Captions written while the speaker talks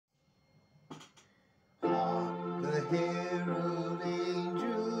herald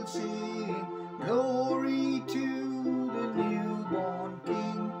angels sing, glory to the newborn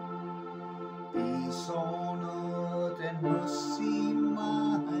King. Peace on earth and mercy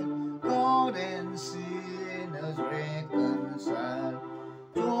mild, God and sinners reconciled.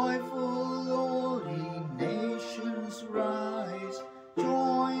 Joyful all ye nations rise,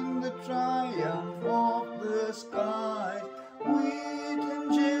 join the triumph of the skies. With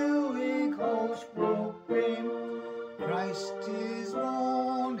angelic hosts proclaim, Christ is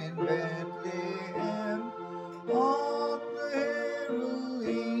born in Bethlehem. Hark, the herald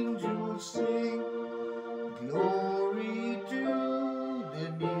angels sing, glory to the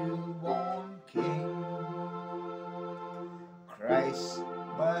newborn King. Christ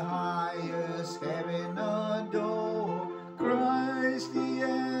by highest heaven adored, Christ the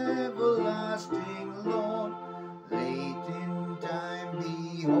everlasting Lord. Late in time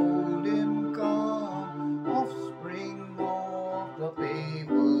behold him come, offspring of the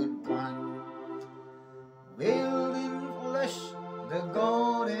favored one. Veiled in flesh the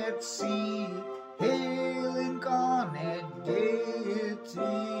Godhead see, hail incarnate deity.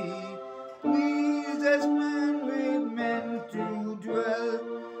 Pleased as man with men to dwell,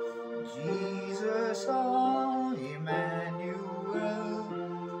 Jesus our Emmanuel.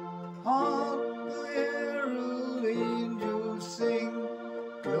 Hark, the herald angels sing,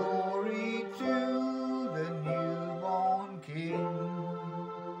 glory to the newborn King.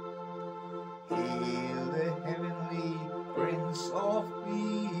 Hail the heavenly Prince of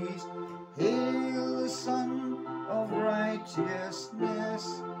Peace, hail the Son of righteousness.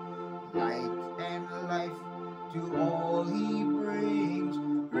 Light and life to all he brings,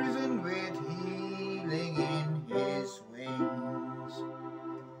 risen with healing